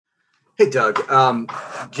Hey, Doug.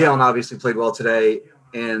 Jalen obviously played well today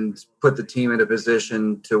and put the team in a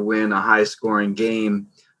position to win a high scoring game.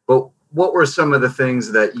 But what were some of the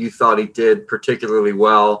things that you thought he did particularly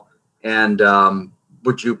well? And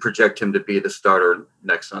would you project him to be the starter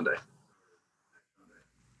next Sunday?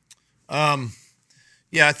 Um,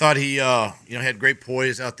 yeah, I thought he had great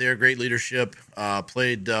poise out there, great leadership.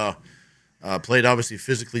 Played obviously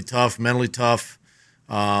physically tough, mentally tough.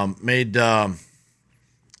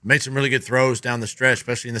 Made some really good throws down the stretch,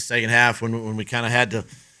 especially in the second half when we kind of had to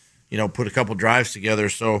put a couple drives together.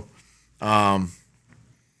 So um,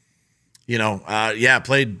 yeah,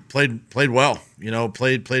 played well.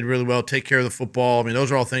 Played really well. Take care of the football. I mean,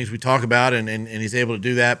 those are all things we talk about, and he's able to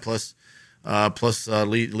do that. Plus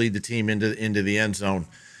lead the team into the end zone.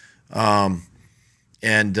 Um,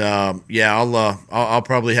 and yeah, I'll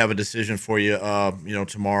probably have a decision for you,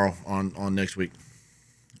 tomorrow on next week.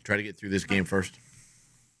 Try to get through this game first.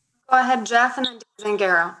 Go ahead, Jeff, and then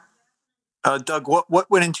Zangaro. Doug, what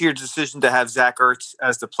went into your decision to have Zach Ertz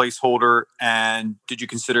as the placeholder, and did you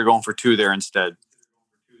consider going for two there instead?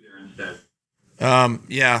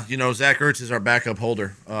 Yeah, Zach Ertz is our backup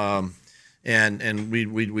holder, and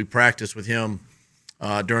we practice with him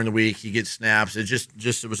during the week. He gets snaps. It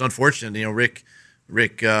was unfortunate.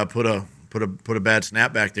 Rick put a bad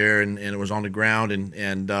snap back there, and it was on the ground,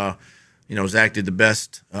 and Zach did the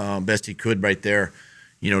best he could right there,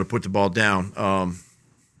 to put the ball down.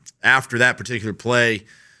 After that particular play,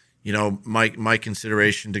 my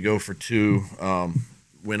consideration to go for two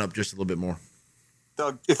went up just a little bit more.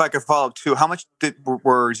 Doug, if I could follow up too, how much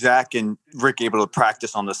were Zach and Rick able to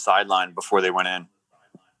practice on the sideline before they went in?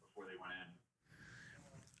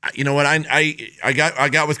 You know what? I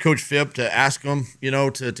got with Coach Phipp to ask them,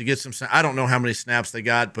 to get some. I don't know how many snaps they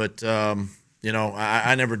got, but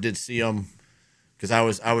I never did see them because I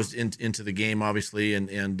was into the game obviously,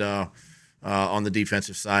 and on the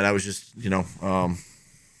defensive side, I was just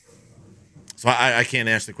so I can't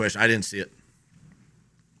answer the question. I didn't see it.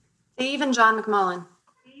 Steve and John McMullen.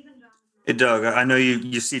 Hey, Doug, I know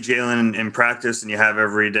you see Jalen in practice and you have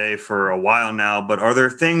every day for a while now, but are there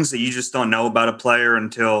things that you just don't know about a player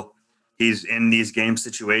until he's in these game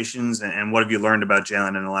situations? And what have you learned about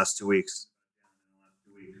Jalen in the last 2 weeks?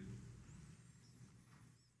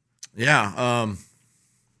 Yeah.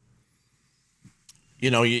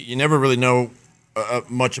 You never really know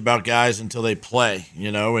much about guys until they play,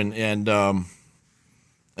 and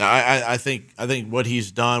I think what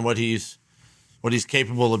he's done, what he's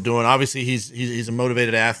capable of doing. Obviously, he's a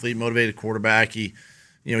motivated athlete, motivated quarterback.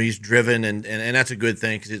 He's driven, and that's a good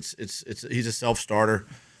thing because he's a self starter.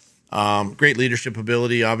 Great leadership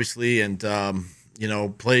ability, obviously, and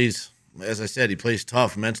plays, as I said, he plays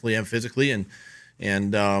tough mentally and physically,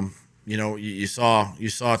 and you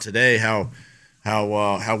saw today how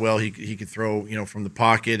well he could throw, from the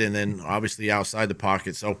pocket and then obviously outside the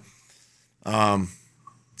pocket. So,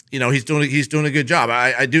 he's doing a good job.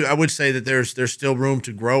 I would say that there's still room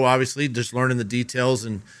to grow. Obviously, just learning the details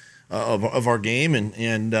and of our game,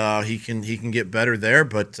 and he can get better there.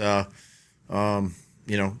 But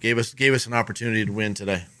gave us an opportunity to win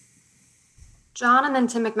today. John and then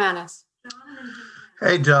Tim McManus.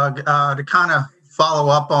 Hey, Doug, to kind of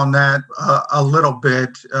follow up on that a little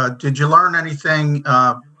bit, did you learn anything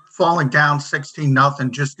falling down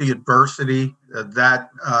 16-0, just the adversity that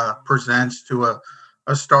presents to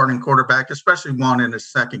a starting quarterback, especially one in his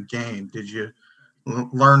second game? Did you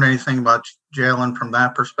learn anything about Jalen from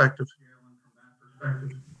that perspective?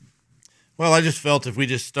 Well, I just felt if we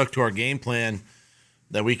just stuck to our game plan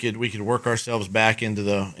that we could work ourselves back into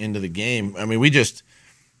the game. I mean, we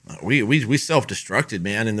self-destructed,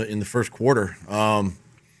 man, in the first quarter.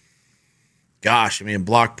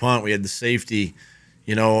 Block punt, we had the safety.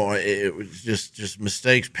 It was just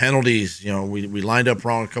mistakes, penalties. We lined up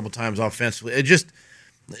wrong a couple times offensively. It just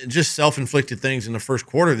self-inflicted things in the first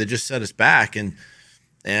quarter that just set us back. And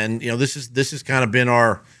this has kind of been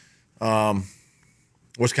our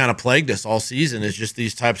what's kind of plagued us all season is just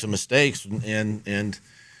these types of mistakes. And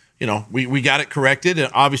we got it corrected,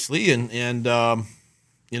 obviously, and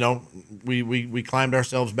we climbed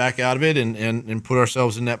ourselves back out of it and put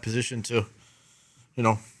ourselves in that position to,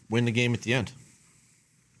 win the game at the end.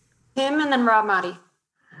 Tim and then Rob Maaddi.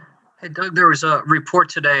 Hey, Doug, there was a report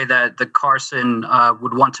today that Carson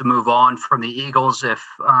would want to move on from the Eagles if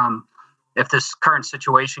this current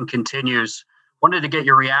situation continues. Wanted to get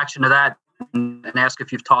your reaction to that and ask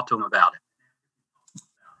if you've talked to him about it.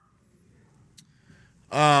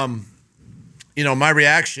 My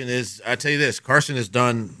reaction is, I tell you this: Carson has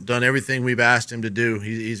done everything we've asked him to do.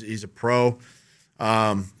 He's a pro.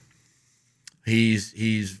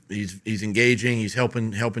 he's engaging. He's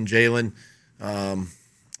helping Jalen,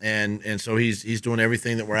 and so he's doing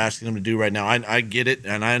everything that we're asking him to do right now. I get it,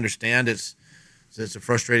 and I understand it's a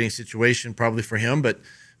frustrating situation probably for him, but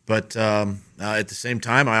at the same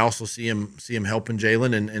time, I also see him helping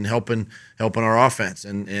Jalen and helping our offense,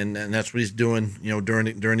 and that's what he's doing,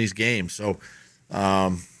 during these games. So,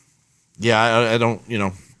 I don't,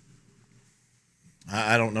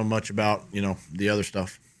 I don't know much about the other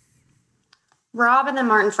stuff. Rob and then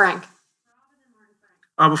Martin Frank.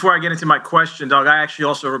 Before I get into my question, Doug, I actually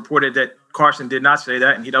also reported that Carson did not say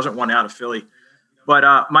that, and he doesn't want out of Philly.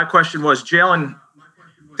 But my question was, Jalen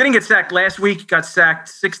didn't get sacked last week. Got sacked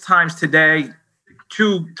 6 times today.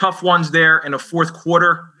 2 tough ones there in the fourth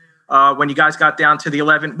quarter when you guys got down to the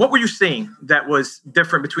 11. What were you seeing that was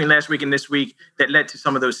different between last week and this week that led to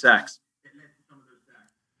some of those sacks?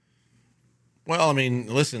 Well, I mean,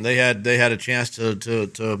 listen, they had a chance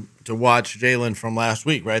to watch Jalen from last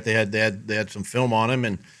week, right? They had some film on him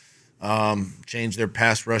and change their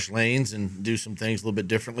pass rush lanes and do some things a little bit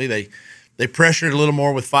differently. They pressured a little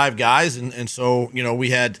more with 5 guys, and so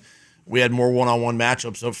we had more one-on-one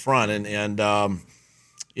matchups up front, and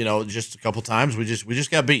just a couple times we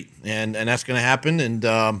just got beat, and that's going to happen, and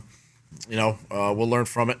we'll learn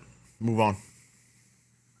from it, move on.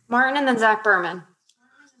 Martin and then Zach Berman.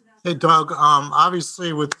 Hey, Doug,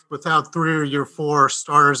 obviously without 3 of your 4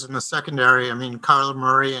 starters in the secondary, I mean, Kyler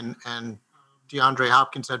Murray and DeAndre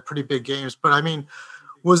Hopkins had pretty big games. But, I mean,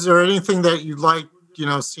 was there anything that you liked,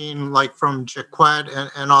 seeing like from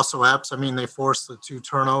Jaquette and also Epps? I mean, they forced the 2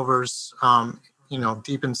 turnovers,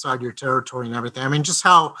 deep inside your territory and everything. I mean, just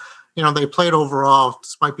how, they played overall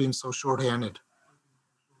despite being so shorthanded.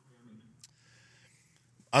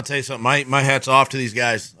 I'll tell you something. My hat's off to these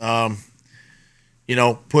guys.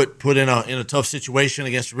 Put in a tough situation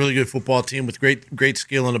against a really good football team with great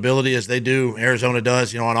skill and ability as they do. Arizona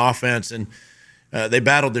does, on offense, and they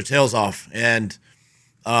battled their tails off. And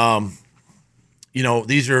these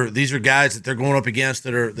are guys that they're going up against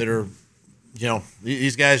that are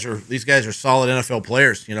these guys are solid NFL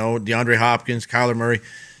players. DeAndre Hopkins, Kyler Murray.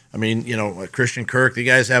 I mean, Christian Kirk. The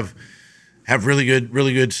guys have really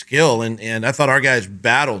good skill, and I thought our guys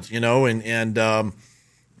battled. And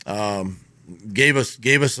gave us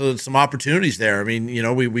some opportunities there. I mean,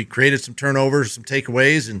 we created some turnovers, some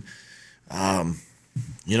takeaways, and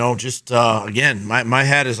again, my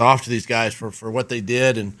hat is off to these guys for what they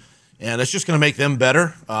did, and it's just going to make them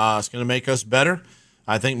better. It's going to make us better,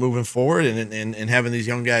 I think, moving forward, and having these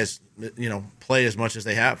young guys, play as much as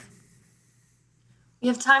they have. We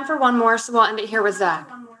have time for one more, so we'll end it here with Zach.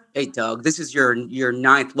 Hey, Doug, this is your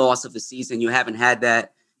 9th loss of the season. You haven't had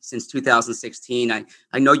that since 2016. I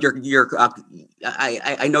know I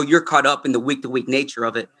know you're caught up in the week-to-week nature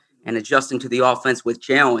of it and adjusting to the offense with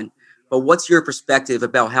Jalen. But what's your perspective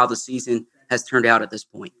about how the season has turned out at this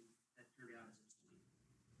point?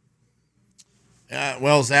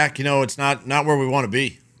 Well, Zach, it's not where we want to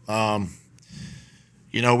be.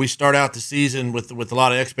 We start out the season with a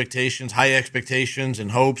lot of expectations, high expectations and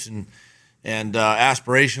hopes and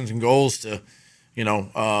aspirations and goals to,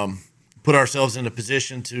 put ourselves in a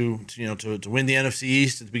position to win the NFC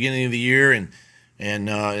East at the beginning of the year and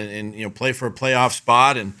play for a playoff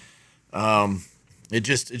spot, and it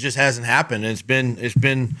just hasn't happened. And it's been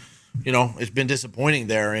disappointing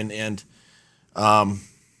there, and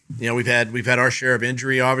we've had our share of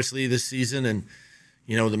injury obviously this season, and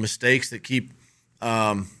the mistakes that keep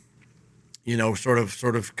sort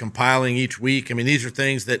of compiling each week. I mean, these are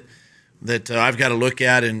things that I've got to look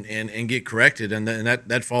at and get corrected, and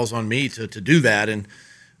that falls on me to do that, and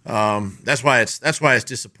that's why it's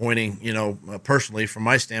disappointing, personally from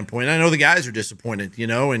my standpoint. I know the guys are disappointed,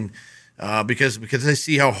 and because I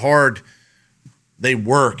see how hard they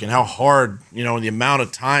work and how hard, the amount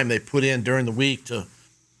of time they put in during the week to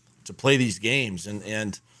play these games,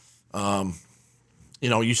 and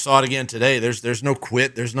you saw it again today. There's no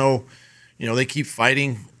quit. There's no, they keep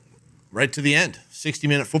fighting right to the end.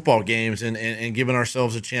 60-minute football games and giving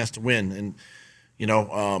ourselves a chance to win.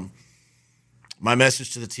 And, my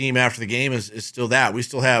message to the team after the game is still that. We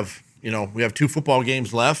still have, we have 2 football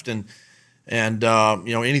games left, and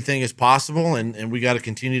anything is possible, and we got to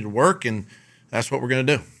continue to work, and that's what we're going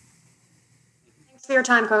to do. Thanks for your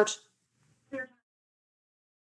time, Coach.